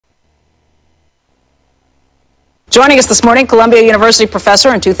Joining us this morning, Columbia University professor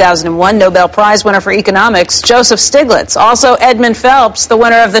and 2001 Nobel Prize winner for economics, Joseph Stiglitz. Also, Edmund Phelps, the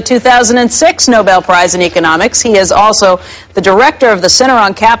winner of the 2006 Nobel Prize in economics. He is also the director of the Center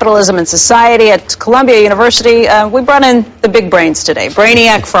on Capitalism and Society at Columbia University. We brought in the big brains today.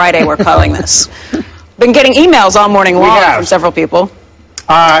 Brainiac Friday, we're calling this. Been getting emails all morning long from several people.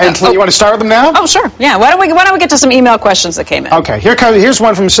 You want to start with them now? Oh, sure. Yeah. Why don't we get to some email questions that came in? Okay. Here's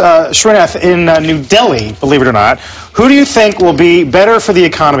one from Srinath in New Delhi, believe it or not. Who do you think will be better for the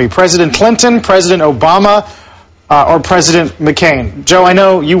economy? President Clinton, President Obama, or President McCain? Joe, I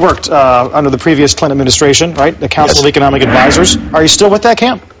know you worked under the previous Clinton administration, right? The Council of Economic Advisors. Are you still with that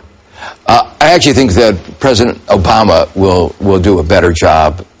camp? I actually think that President Obama will do a better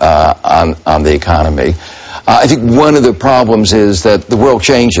job on the economy. I think one of the problems is that the world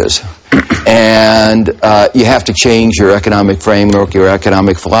changes, and you have to change your economic framework, your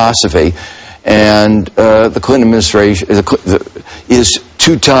economic philosophy, and the Clinton administration is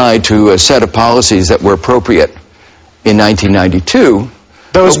too tied to a set of policies that were appropriate in 1992.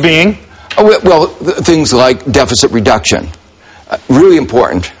 Those being? Well, things like deficit reduction. Really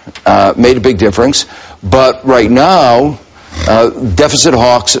important, made a big difference, but right now, deficit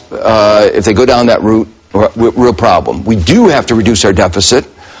hawks, if they go down that route, real problem. We do have to reduce our deficit,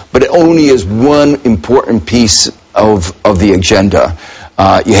 but it only is one important piece of the agenda.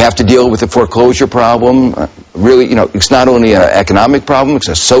 You have to deal with the foreclosure problem. Really, it's not only an economic problem, it's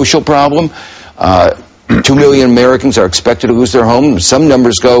a social problem. 2 million Americans are expected to lose their home. Some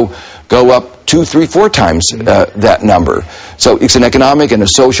numbers go up 2, 3, 4 times that number. So it's an economic and a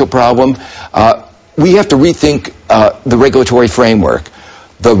social problem. We have to rethink the regulatory framework.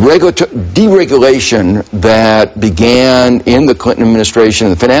 The deregulation that began in the Clinton administration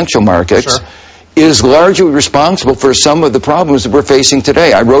in the financial markets is largely responsible for some of the problems that we're facing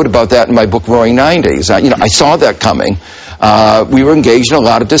today. I wrote about that in my book, Roaring '90s. I saw that coming. We were engaged in a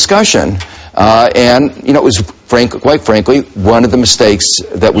lot of discussion. And, it was, quite frankly, one of the mistakes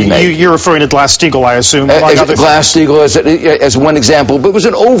that we made. You're referring to Glass-Steagall, I assume. Glass-Steagall as one example, but it was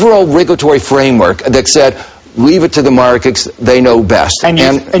an overall regulatory framework that said, leave it to the markets, they know best. And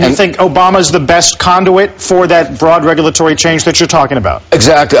you think Obama's the best conduit for that broad regulatory change that you're talking about?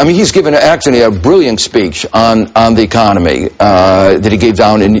 Exactly. I mean, he's given actually a brilliant speech on the economy that he gave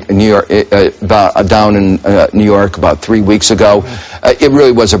down in New York about 3 weeks ago. It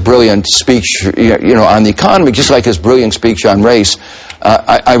really was a brilliant speech, on the economy, just like his brilliant speech on race.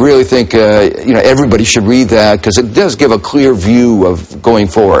 I really think everybody should read that because it does give a clear view of going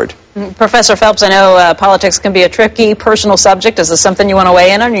forward. Professor Phelps, I know politics can be a tricky personal subject. Is this something you want to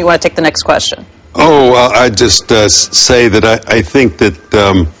weigh in on, or you want to take the next question? Oh, well, I'd just say that I think that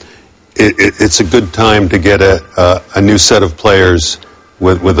it's a good time to get a new set of players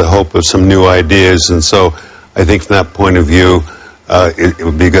with the hope of some new ideas. And so I think from that point of view, it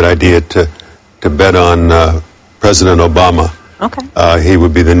would be a good idea to bet on President Obama. Okay. He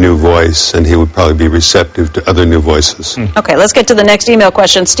would be the new voice, and he would probably be receptive to other new voices. Okay, let's get to the next email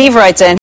question. Steve writes in,